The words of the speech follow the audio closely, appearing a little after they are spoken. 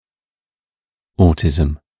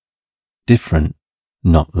Autism. Different,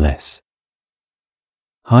 not less.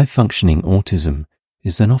 High-functioning autism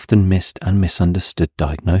is an often missed and misunderstood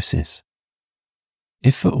diagnosis.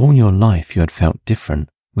 If for all your life you had felt different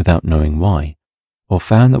without knowing why, or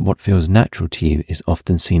found that what feels natural to you is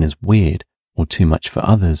often seen as weird or too much for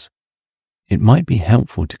others, it might be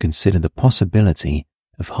helpful to consider the possibility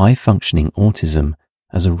of high-functioning autism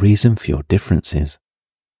as a reason for your differences.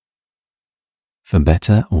 For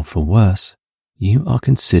better or for worse, you are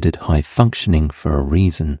considered high-functioning for a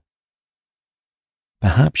reason.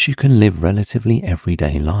 Perhaps you can live relatively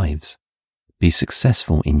everyday lives, be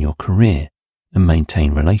successful in your career, and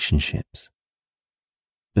maintain relationships.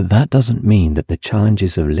 But that doesn't mean that the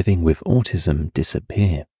challenges of living with autism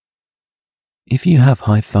disappear. If you have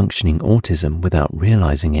high-functioning autism without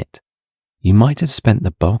realizing it, you might have spent the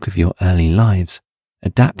bulk of your early lives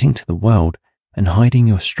adapting to the world and hiding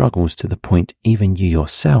your struggles to the point even you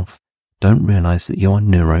yourself don't realize that you are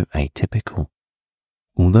neuroatypical.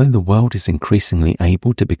 Although the world is increasingly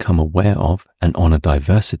able to become aware of and honor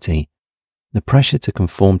diversity, the pressure to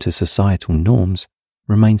conform to societal norms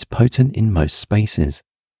remains potent in most spaces.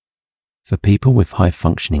 For people with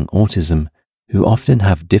high-functioning autism, who often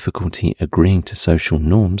have difficulty agreeing to social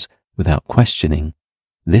norms without questioning,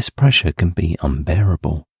 this pressure can be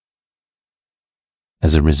unbearable.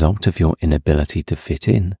 As a result of your inability to fit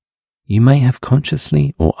in, you may have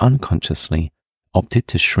consciously or unconsciously opted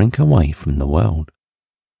to shrink away from the world.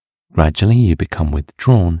 Gradually you become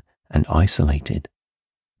withdrawn and isolated,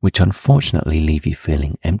 which unfortunately leave you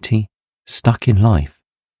feeling empty, stuck in life,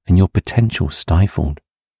 and your potential stifled.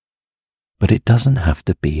 But it doesn't have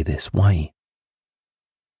to be this way.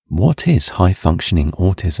 What is high-functioning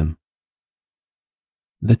autism?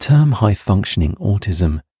 The term high-functioning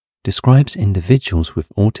autism describes individuals with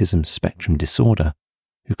autism spectrum disorder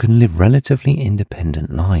who can live relatively independent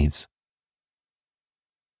lives.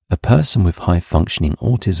 A person with high-functioning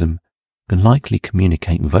autism can likely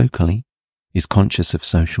communicate vocally, is conscious of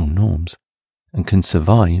social norms, and can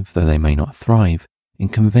survive, though they may not thrive, in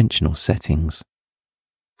conventional settings.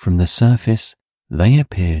 From the surface, they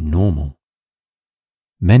appear normal.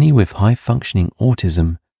 Many with high-functioning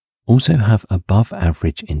autism also have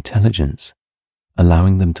above-average intelligence,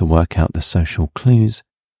 allowing them to work out the social clues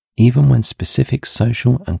even when specific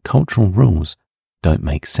social and cultural rules don't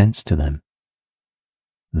make sense to them.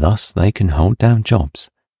 Thus, they can hold down jobs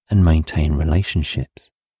and maintain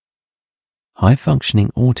relationships.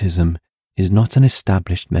 High-functioning autism is not an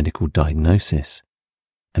established medical diagnosis,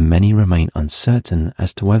 and many remain uncertain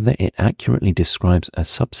as to whether it accurately describes a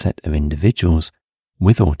subset of individuals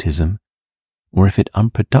with autism or if it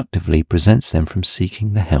unproductively prevents them from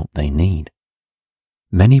seeking the help they need.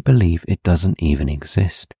 Many believe it doesn't even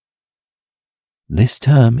exist. This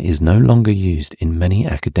term is no longer used in many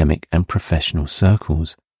academic and professional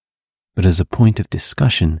circles, but as a point of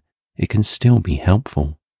discussion, it can still be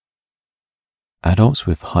helpful. Adults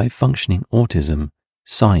with high-functioning autism,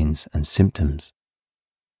 signs and symptoms.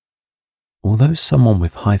 Although someone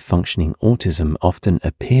with high-functioning autism often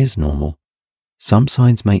appears normal, some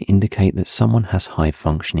signs may indicate that someone has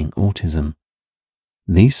high-functioning autism.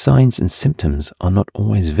 These signs and symptoms are not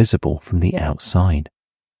always visible from the outside.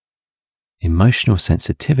 Emotional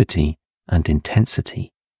sensitivity and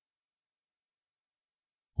intensity.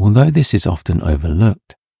 Although this is often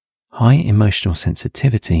overlooked, high emotional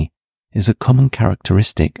sensitivity is a common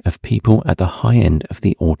characteristic of people at the high end of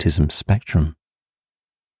the autism spectrum.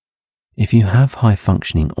 If you have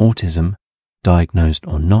high-functioning autism, diagnosed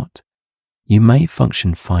or not, you may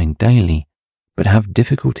function fine daily, but have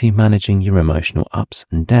difficulty managing your emotional ups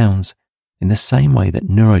and downs in the same way that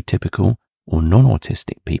neurotypical or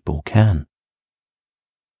non-autistic people can.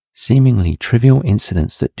 Seemingly trivial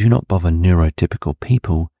incidents that do not bother neurotypical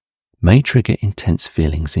people may trigger intense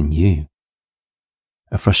feelings in you.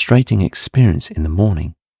 A frustrating experience in the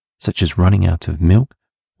morning, such as running out of milk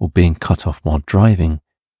or being cut off while driving,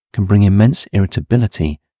 can bring immense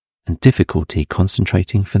irritability and difficulty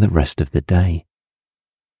concentrating for the rest of the day.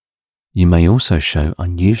 You may also show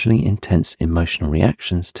unusually intense emotional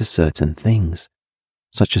reactions to certain things,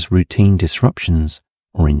 such as routine disruptions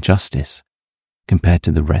or injustice, compared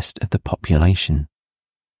to the rest of the population.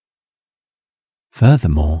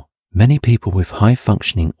 Furthermore, many people with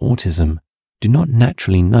high-functioning autism do not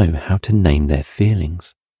naturally know how to name their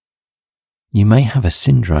feelings. You may have a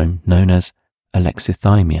syndrome known as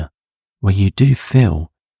alexithymia, where you do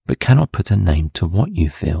feel but cannot put a name to what you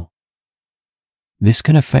feel. This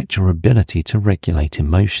can affect your ability to regulate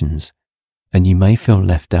emotions, and you may feel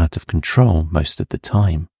left out of control most of the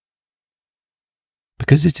time.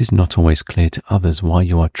 Because it is not always clear to others why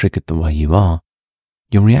you are triggered the way you are,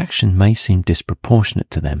 your reaction may seem disproportionate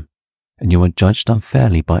to them, and you are judged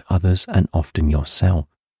unfairly by others and often yourself.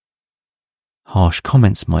 Harsh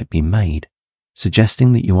comments might be made,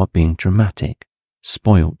 suggesting that you are being dramatic,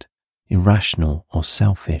 spoilt, irrational, or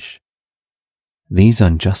selfish. These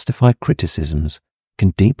unjustified criticisms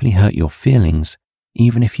can deeply hurt your feelings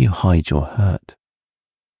even if you hide your hurt.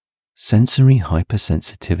 Sensory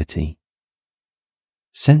hypersensitivity.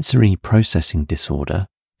 Sensory processing disorder,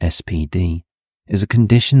 SPD, is a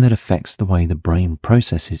condition that affects the way the brain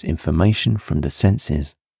processes information from the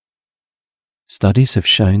senses. Studies have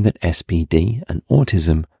shown that SPD and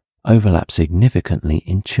autism overlap significantly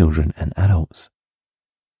in children and adults.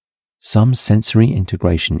 Some sensory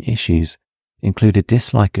integration issues include a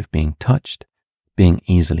dislike of being touched, being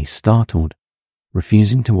easily startled,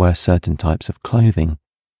 refusing to wear certain types of clothing,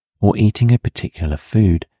 or eating a particular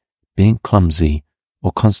food, being clumsy,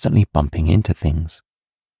 or constantly bumping into things.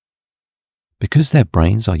 Because their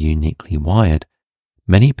brains are uniquely wired,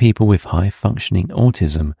 many people with high-functioning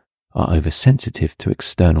autism are oversensitive to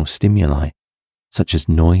external stimuli, such as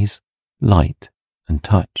noise, light, and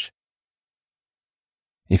touch.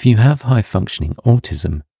 If you have high-functioning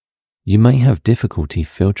autism, you may have difficulty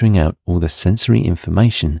filtering out all the sensory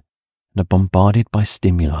information and are bombarded by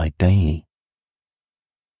stimuli daily.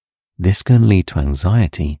 This can lead to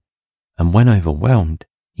anxiety and, when overwhelmed,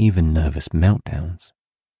 even nervous meltdowns.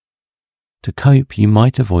 To cope, you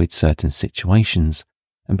might avoid certain situations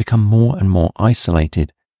and become more and more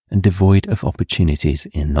isolated and devoid of opportunities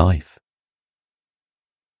in life.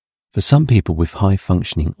 For some people with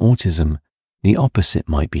high-functioning autism, the opposite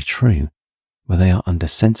might be true, where they are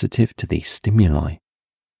undersensitive to these stimuli.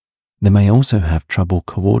 They may also have trouble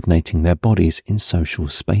coordinating their bodies in social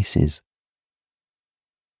spaces.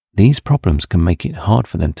 These problems can make it hard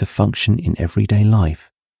for them to function in everyday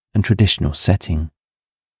life and traditional setting.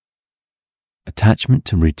 Attachment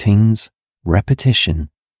to routines, repetition,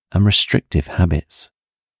 and restrictive habits.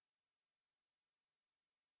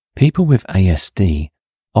 People with ASD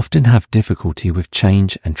often have difficulty with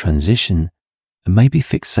change and transition and may be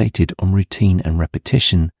fixated on routine and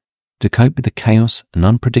repetition to cope with the chaos and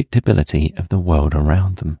unpredictability of the world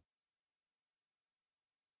around them.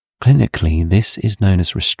 Clinically, this is known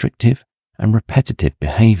as restrictive and repetitive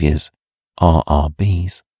behaviors,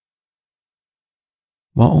 RRBs.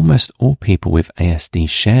 While almost all people with ASD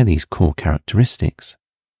share these core characteristics,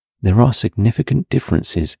 there are significant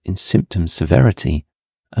differences in symptom severity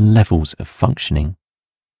and levels of functioning.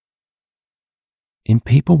 In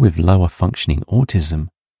people with lower functioning autism,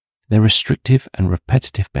 their restrictive and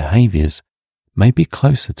repetitive behaviors may be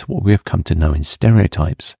closer to what we have come to know in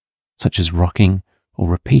stereotypes, such as rocking or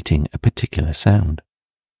repeating a particular sound.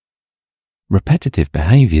 Repetitive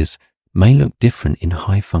behaviors may look different in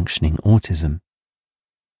high-functioning autism.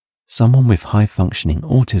 Someone with high-functioning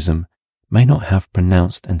autism may not have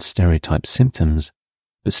pronounced and stereotyped symptoms,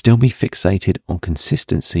 but still be fixated on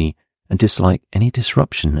consistency and dislike any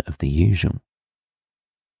disruption of the usual.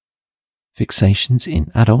 Fixations in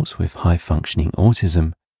adults with high-functioning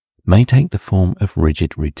autism may take the form of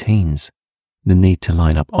rigid routines, the need to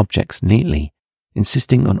line up objects neatly,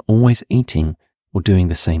 insisting on always eating or doing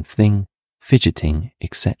the same thing, fidgeting,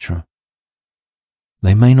 etc.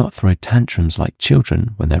 They may not throw tantrums like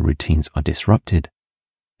children when their routines are disrupted.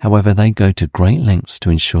 However, they go to great lengths to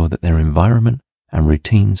ensure that their environment and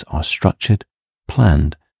routines are structured,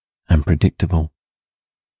 planned, and predictable.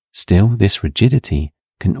 Still, this rigidity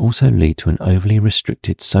can also lead to an overly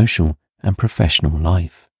restricted social and professional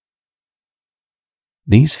life.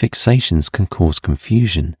 These fixations can cause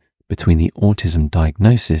confusion between the autism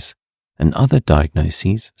diagnosis and other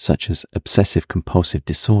diagnoses such as obsessive-compulsive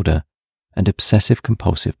disorder and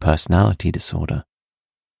obsessive-compulsive personality disorder.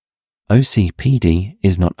 OCPD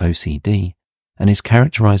is not OCD and is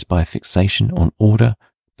characterized by a fixation on order,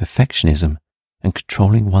 perfectionism, and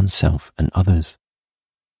controlling oneself and others.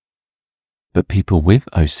 But people with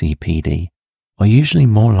OCPD are usually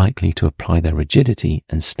more likely to apply their rigidity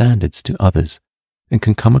and standards to others and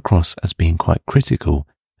can come across as being quite critical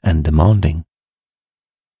and demanding.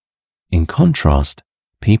 In contrast,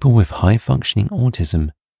 people with high-functioning autism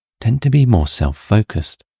tend to be more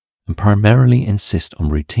self-focused and primarily insist on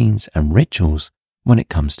routines and rituals when it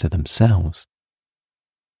comes to themselves.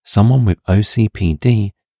 Someone with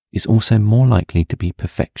OCPD is also more likely to be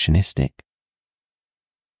perfectionistic.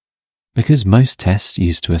 Because most tests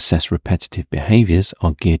used to assess repetitive behaviors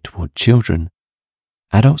are geared toward children,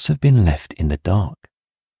 adults have been left in the dark.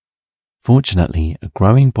 Fortunately, a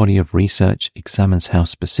growing body of research examines how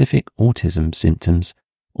specific autism symptoms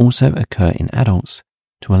also occur in adults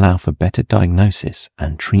to allow for better diagnosis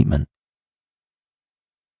and treatment.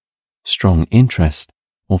 Strong interest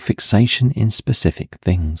or fixation in specific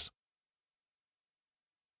things.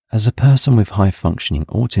 As a person with high-functioning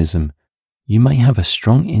autism, you may have a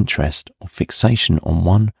strong interest or fixation on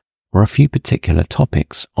one or a few particular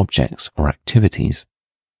topics, objects, or activities.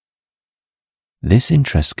 This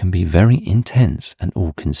interest can be very intense and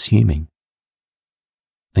all-consuming,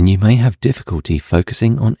 and you may have difficulty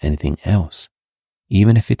focusing on anything else,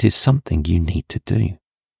 even if it is something you need to do.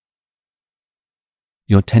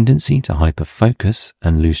 Your tendency to hyper-focus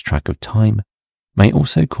and lose track of time may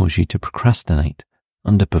also cause you to procrastinate,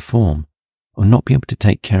 underperform, or not be able to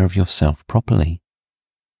take care of yourself properly.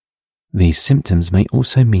 These symptoms may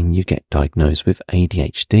also mean you get diagnosed with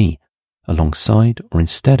ADHD alongside or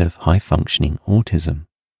instead of high-functioning autism.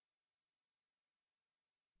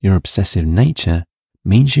 Your obsessive nature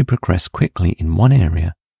means you progress quickly in one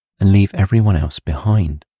area and leave everyone else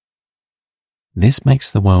behind. This makes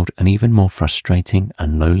the world an even more frustrating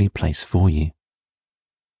and lonely place for you.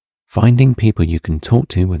 Finding people you can talk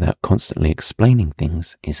to without constantly explaining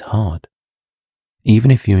things is hard. Even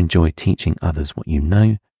if you enjoy teaching others what you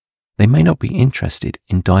know, they may not be interested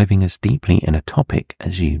in diving as deeply in a topic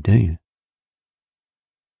as you do.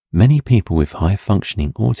 Many people with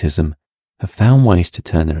high-functioning autism have found ways to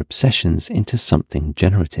turn their obsessions into something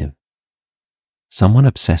generative. Someone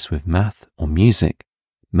obsessed with math or music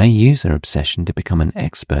may use their obsession to become an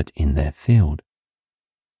expert in their field.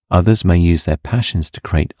 Others may use their passions to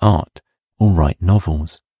create art or write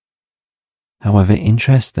novels. However,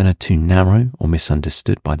 interests that are too narrow or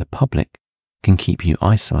misunderstood by the public can keep you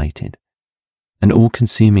isolated, and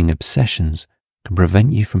all-consuming obsessions can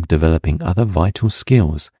prevent you from developing other vital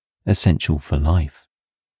skills essential for life.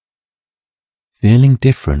 Feeling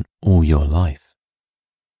different all your life.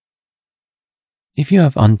 If you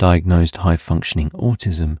have undiagnosed high-functioning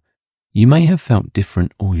autism, you may have felt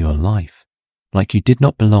different all your life, like you did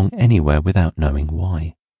not belong anywhere without knowing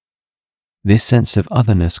why. This sense of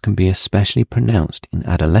otherness can be especially pronounced in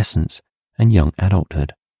adolescence and young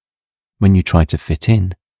adulthood, when you try to fit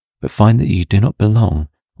in, but find that you do not belong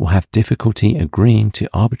or have difficulty agreeing to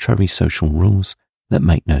arbitrary social rules that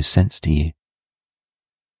make no sense to you.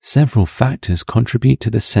 Several factors contribute to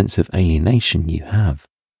the sense of alienation you have.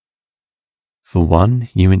 For one,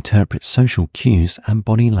 you interpret social cues and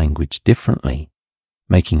body language differently,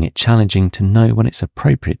 making it challenging to know when it's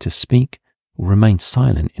appropriate to speak or remain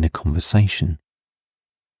silent in a conversation.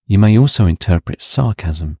 You may also interpret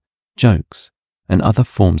sarcasm, jokes, and other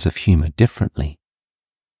forms of humor differently.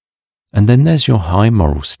 And then there's your high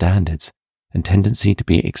moral standards and tendency to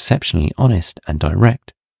be exceptionally honest and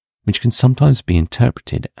direct, which can sometimes be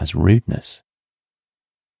interpreted as rudeness.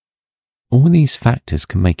 All these factors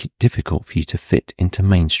can make it difficult for you to fit into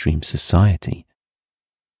mainstream society.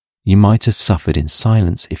 You might have suffered in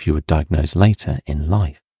silence if you were diagnosed later in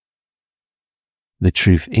life. The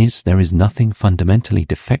truth is, there is nothing fundamentally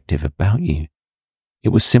defective about you. It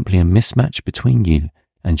was simply a mismatch between you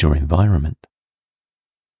and your environment.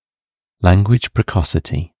 Language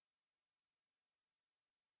precocity.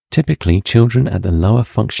 Typically, children at the lower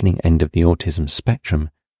functioning end of the autism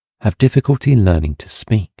spectrum have difficulty learning to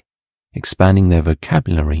speak, expanding their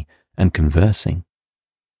vocabulary and conversing.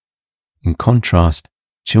 In contrast,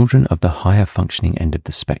 children of the higher functioning end of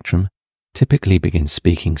the spectrum typically begin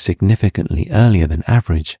speaking significantly earlier than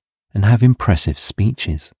average and have impressive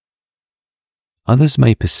speeches. Others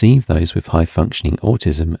may perceive those with high-functioning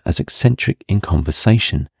autism as eccentric in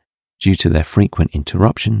conversation due to their frequent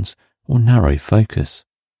interruptions or narrow focus.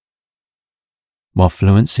 While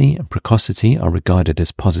fluency and precocity are regarded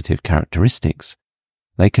as positive characteristics,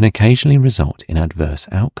 they can occasionally result in adverse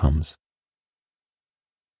outcomes.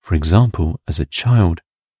 For example, as a child,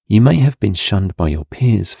 you may have been shunned by your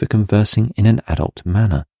peers for conversing in an adult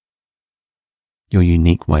manner. Your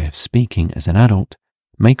unique way of speaking as an adult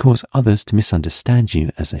may cause others to misunderstand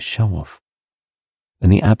you as a show-off,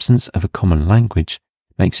 and the absence of a common language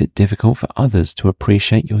makes it difficult for others to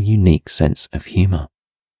appreciate your unique sense of humor.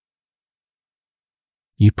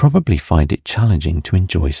 You probably find it challenging to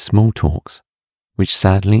enjoy small talks, which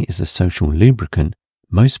sadly is a social lubricant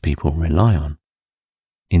most people rely on.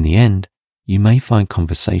 In the end, you may find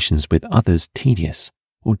conversations with others tedious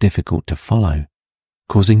or difficult to follow,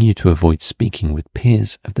 causing you to avoid speaking with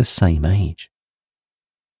peers of the same age.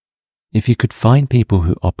 If you could find people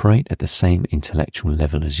who operate at the same intellectual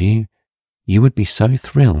level as you would be so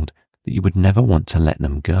thrilled that you would never want to let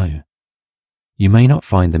them go. You may not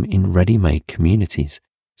find them in ready-made communities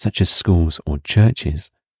such as schools or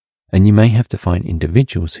churches, and you may have to find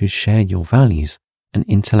individuals who share your values and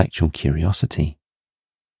intellectual curiosity.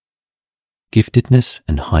 Giftedness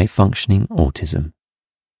and high-functioning autism.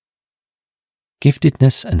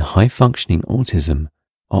 Giftedness and high-functioning autism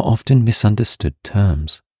are often misunderstood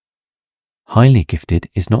terms. Highly gifted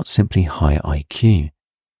is not simply high IQ.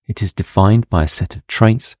 It is defined by a set of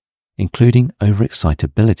traits including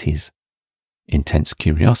overexcitabilities, intense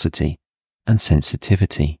curiosity, and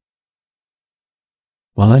sensitivity.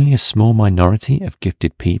 While only a small minority of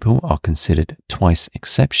gifted people are considered twice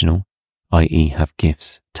exceptional, i.e. have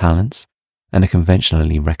gifts, talents, and a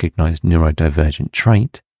conventionally recognized neurodivergent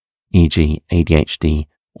trait, e.g. ADHD,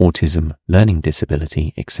 autism, learning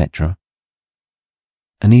disability, etc.,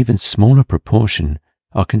 an even smaller proportion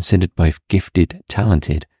are considered both gifted,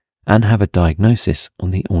 talented, and have a diagnosis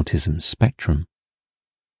on the autism spectrum.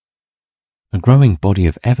 A growing body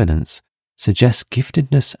of evidence suggests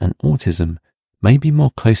giftedness and autism may be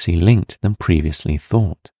more closely linked than previously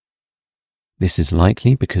thought. This is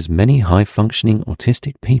likely because many high-functioning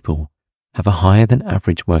autistic people have a higher than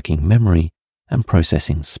average working memory and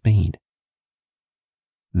processing speed.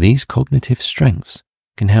 These cognitive strengths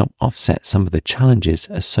can help offset some of the challenges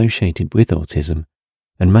associated with autism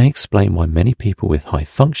and may explain why many people with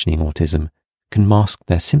high-functioning autism can mask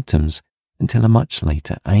their symptoms until a much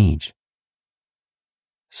later age.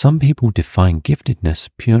 Some people define giftedness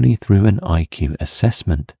purely through an IQ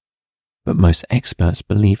assessment, but most experts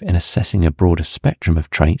believe in assessing a broader spectrum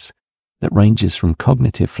of traits that ranges from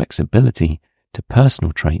cognitive flexibility to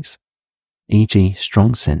personal traits, e.g.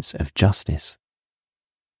 strong sense of justice.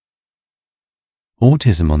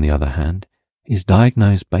 Autism, on the other hand, is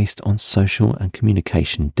diagnosed based on social and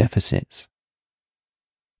communication deficits.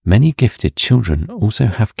 Many gifted children also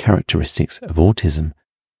have characteristics of autism,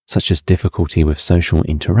 such as difficulty with social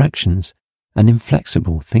interactions and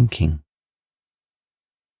inflexible thinking.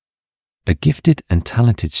 A gifted and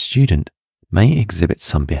talented student may exhibit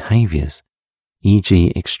some behaviors,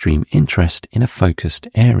 e.g. extreme interest in a focused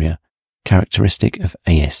area, characteristic of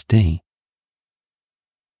ASD.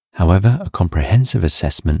 However, a comprehensive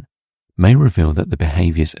assessment may reveal that the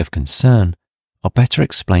behaviors of concern are better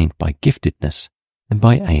explained by giftedness than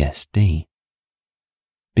by ASD.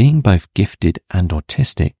 Being both gifted and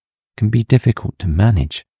autistic can be difficult to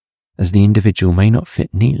manage, as the individual may not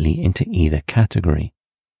fit neatly into either category.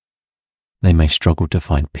 They may struggle to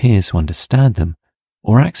find peers who understand them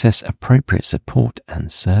or access appropriate support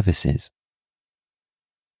and services.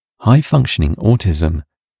 High-functioning autism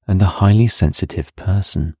and the highly sensitive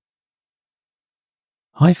person.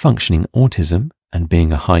 High-functioning autism and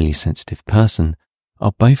being a highly sensitive person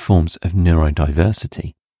are both forms of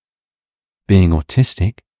neurodiversity. Being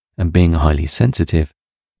autistic and being highly sensitive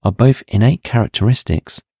are both innate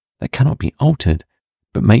characteristics that cannot be altered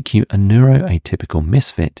but make you a neuroatypical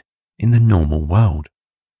misfit in the normal world.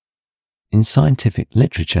 In scientific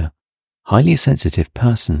literature, highly sensitive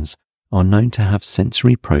persons are known to have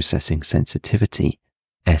sensory processing sensitivity,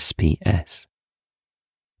 SPS.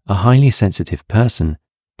 A highly sensitive person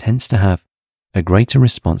tends to have a greater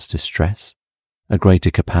response to stress, a greater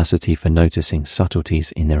capacity for noticing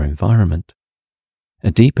subtleties in their environment, a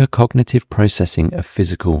deeper cognitive processing of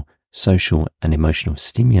physical, social, and emotional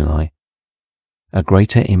stimuli, a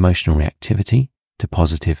greater emotional reactivity to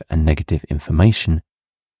positive and negative information,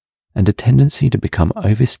 and a tendency to become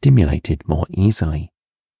overstimulated more easily.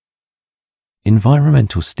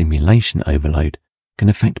 Environmental stimulation overload can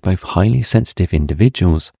affect both highly sensitive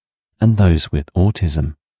individuals and those with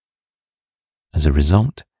autism. As a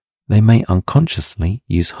result, they may unconsciously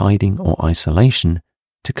use hiding or isolation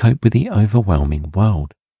to cope with the overwhelming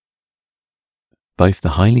world. Both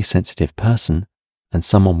the highly sensitive person and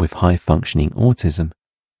someone with high-functioning autism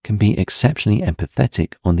can be exceptionally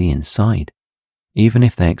empathetic on the inside, even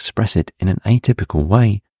if they express it in an atypical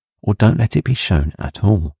way or don't let it be shown at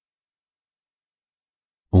all.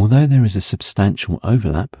 Although there is a substantial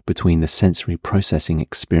overlap between the sensory processing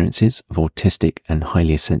experiences of autistic and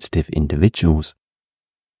highly sensitive individuals,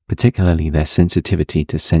 particularly their sensitivity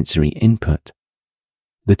to sensory input,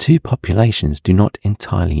 the two populations do not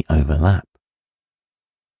entirely overlap.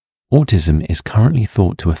 Autism is currently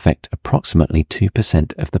thought to affect approximately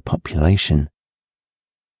 2% of the population.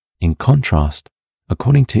 In contrast,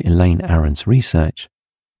 according to Elaine Aron's research,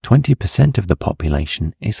 20% of the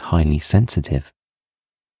population is highly sensitive.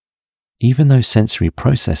 Even though sensory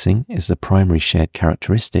processing is the primary shared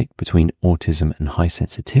characteristic between autism and high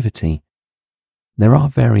sensitivity, there are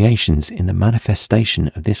variations in the manifestation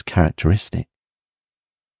of this characteristic.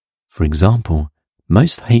 For example,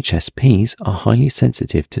 most HSPs are highly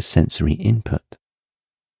sensitive to sensory input,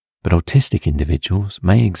 but autistic individuals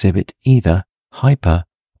may exhibit either hyper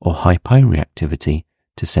or hyporeactivity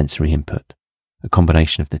to sensory input, a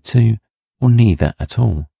combination of the two, or neither at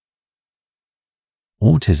all.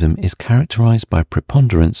 Autism is characterized by a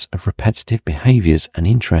preponderance of repetitive behaviors and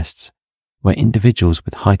interests, where individuals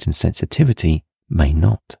with heightened sensitivity may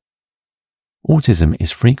not. Autism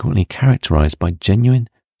is frequently characterized by genuine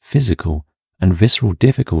physical and visceral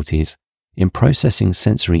difficulties in processing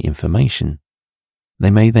sensory information.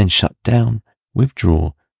 They may then shut down,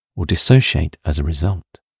 withdraw, or dissociate as a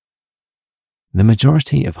result. The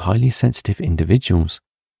majority of highly sensitive individuals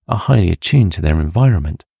are highly attuned to their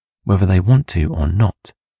environment, whether they want to or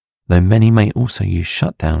not, though many may also use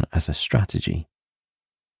shutdown as a strategy.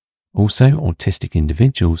 Also, autistic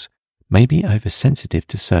individuals may be oversensitive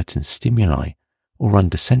to certain stimuli or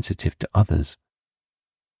undersensitive to others,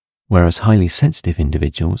 whereas highly sensitive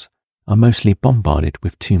individuals are mostly bombarded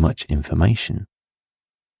with too much information.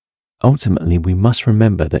 Ultimately, we must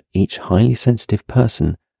remember that each highly sensitive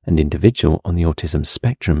person and individual on the autism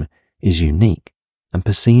spectrum is unique and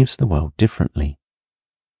perceives the world differently.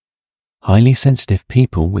 Highly sensitive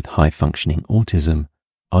people with high-functioning autism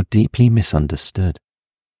are deeply misunderstood.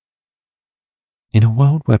 In a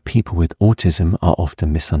world where people with autism are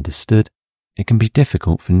often misunderstood, it can be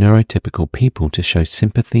difficult for neurotypical people to show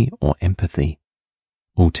sympathy or empathy.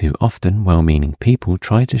 All too often, well-meaning people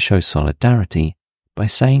try to show solidarity by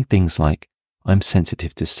saying things like, "I'm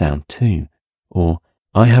sensitive to sound too," or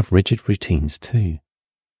 "I have rigid routines too."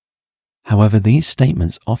 However, these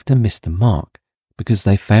statements often miss the mark because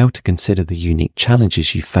they fail to consider the unique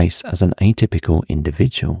challenges you face as an atypical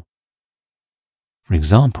individual. For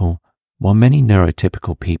example, while many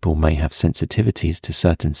neurotypical people may have sensitivities to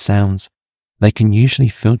certain sounds, they can usually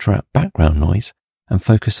filter out background noise and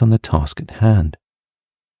focus on the task at hand.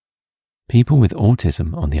 People with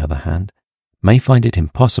autism, on the other hand, may find it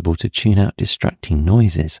impossible to tune out distracting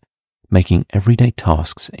noises, making everyday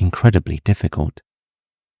tasks incredibly difficult.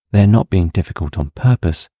 They are not being difficult on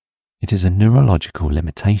purpose, it is a neurological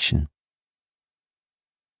limitation.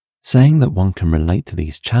 Saying that one can relate to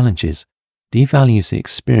these challenges devalues the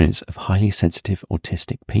experience of highly sensitive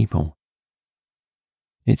autistic people.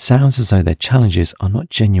 It sounds as though their challenges are not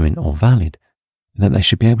genuine or valid, and that they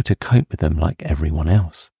should be able to cope with them like everyone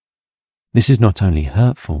else. This is not only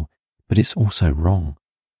hurtful, but it's also wrong.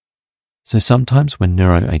 So sometimes when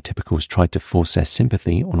neuroatypicals try to force their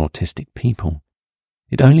sympathy on autistic people,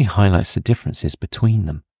 it only highlights the differences between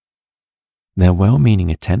them. Their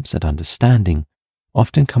well-meaning attempts at understanding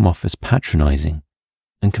often come off as patronizing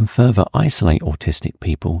and can further isolate autistic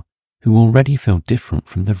people who already feel different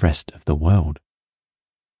from the rest of the world.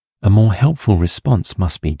 A more helpful response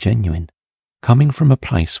must be genuine, coming from a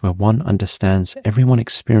place where one understands everyone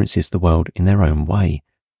experiences the world in their own way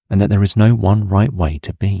and that there is no one right way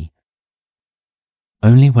to be.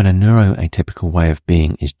 Only when a neuroatypical way of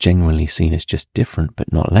being is genuinely seen as just different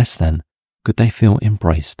but not less than, could they feel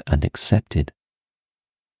embraced and accepted.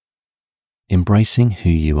 Embracing who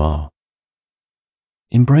you are.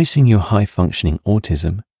 Embracing your high-functioning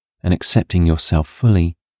autism and accepting yourself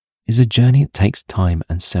fully is a journey that takes time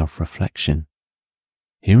and self-reflection.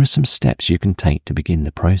 Here are some steps you can take to begin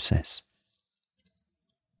the process.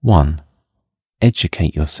 1.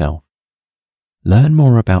 Educate yourself. Learn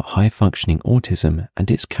more about high-functioning autism and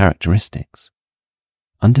its characteristics.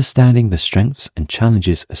 Understanding the strengths and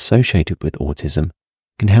challenges associated with autism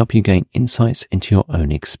can help you gain insights into your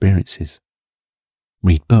own experiences.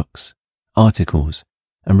 Read books, articles,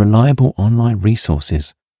 and reliable online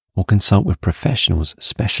resources, or consult with professionals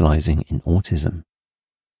specializing in autism.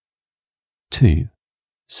 2.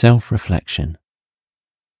 Self-reflection.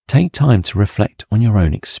 Take time to reflect on your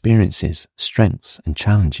own experiences, strengths, and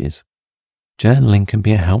challenges. Journaling can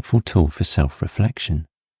be a helpful tool for self-reflection.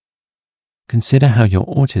 Consider how your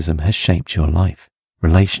autism has shaped your life,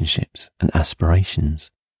 relationships, and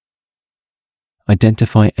aspirations.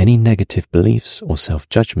 Identify any negative beliefs or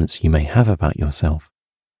self-judgments you may have about yourself,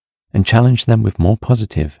 and challenge them with more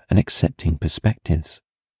positive and accepting perspectives.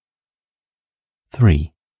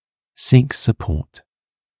 3. Seek support.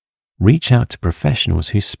 Reach out to professionals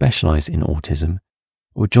who specialize in autism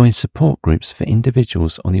or join support groups for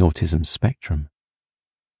individuals on the autism spectrum.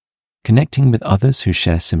 Connecting with others who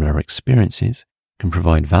share similar experiences can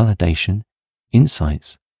provide validation,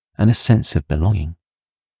 insights, and a sense of belonging.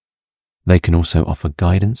 They can also offer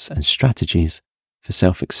guidance and strategies for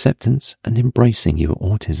self-acceptance and embracing your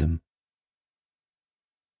autism.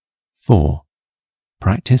 4.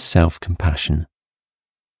 Practice self-compassion.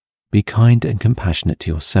 Be kind and compassionate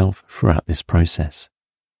to yourself throughout this process.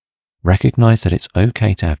 Recognize that it's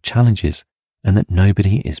okay to have challenges and that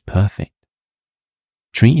nobody is perfect.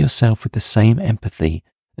 Treat yourself with the same empathy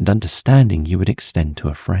and understanding you would extend to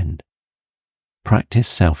a friend. Practice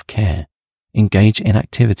self-care, engage in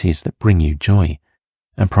activities that bring you joy,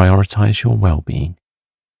 and prioritize your well-being.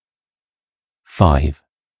 5.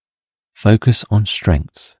 Focus on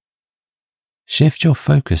strengths. Shift your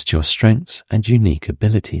focus to your strengths and unique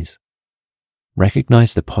abilities.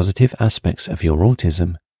 Recognize the positive aspects of your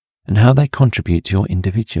autism and how they contribute to your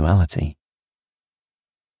individuality.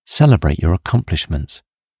 Celebrate your accomplishments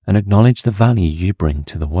and acknowledge the value you bring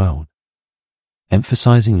to the world.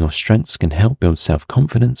 Emphasizing your strengths can help build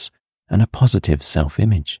self-confidence and a positive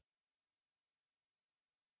self-image.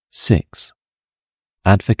 6.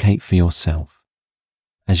 Advocate for yourself.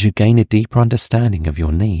 As you gain a deeper understanding of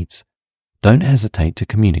your needs, don't hesitate to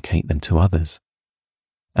communicate them to others.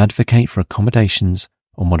 Advocate for accommodations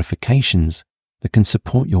or modifications that can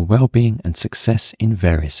support your well-being and success in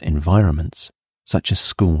various environments, such as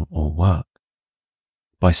school or work.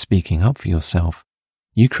 By speaking up for yourself,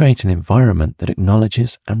 you create an environment that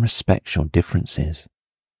acknowledges and respects your differences.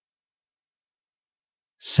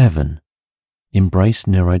 7. Embrace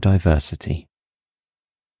neurodiversity.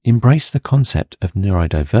 Embrace the concept of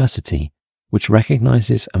neurodiversity, which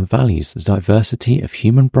recognizes and values the diversity of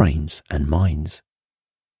human brains and minds.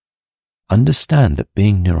 Understand that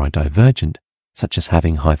being neurodivergent, such as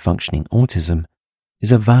having high-functioning autism,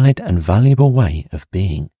 is a valid and valuable way of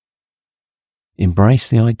being. Embrace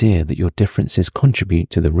the idea that your differences contribute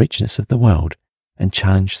to the richness of the world and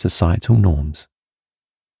challenge societal norms.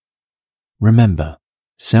 Remember,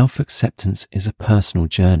 self-acceptance is a personal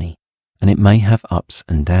journey, and it may have ups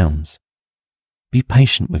and downs. Be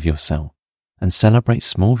patient with yourself and celebrate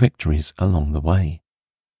small victories along the way.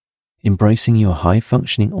 Embracing your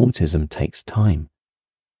high-functioning autism takes time,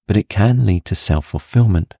 but it can lead to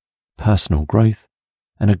self-fulfillment, personal growth,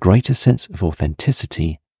 and a greater sense of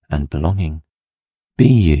authenticity and belonging. Be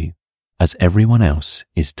you, as everyone else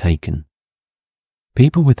is taken.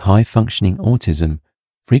 People with high-functioning autism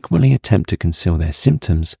frequently attempt to conceal their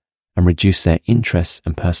symptoms and reduce their interests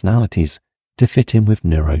and personalities to fit in with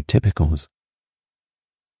neurotypicals.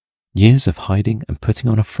 Years of hiding and putting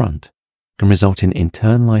on a front can result in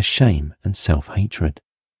internalized shame and self-hatred.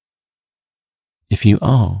 If you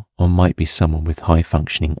are or might be someone with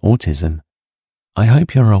high-functioning autism, I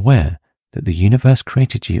hope you're aware that the universe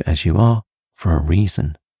created you as you are for a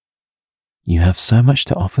reason. You have so much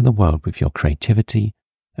to offer the world with your creativity,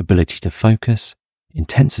 ability to focus,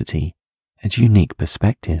 intensity, and unique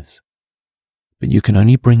perspectives. But you can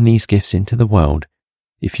only bring these gifts into the world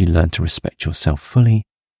if you learn to respect yourself fully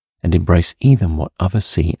and embrace even what others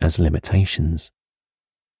see as limitations.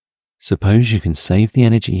 Suppose you can save the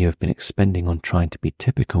energy you have been expending on trying to be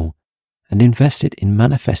typical and invest it in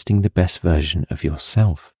manifesting the best version of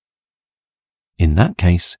yourself. In that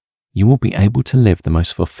case, you will be able to live the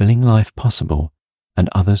most fulfilling life possible, and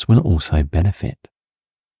others will also benefit.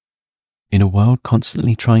 In a world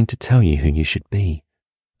constantly trying to tell you who you should be,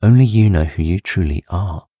 only you know who you truly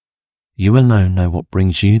are. You alone know what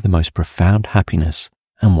brings you the most profound happiness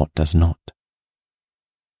and what does not.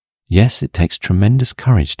 Yes, it takes tremendous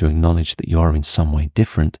courage to acknowledge that you are in some way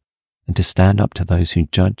different and to stand up to those who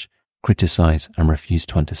judge, criticize, and refuse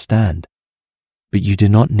to understand. But you do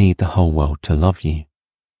not need the whole world to love you.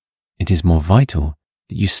 It is more vital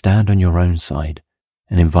that you stand on your own side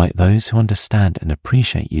and invite those who understand and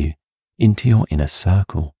appreciate you into your inner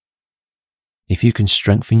circle. If you can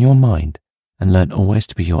strengthen your mind and learn always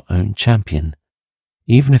to be your own champion,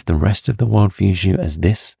 even if the rest of the world views you as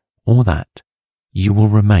this or that, you will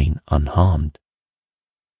remain unharmed.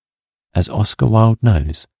 As Oscar Wilde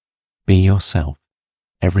knows, be yourself,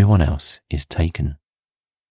 everyone else is taken.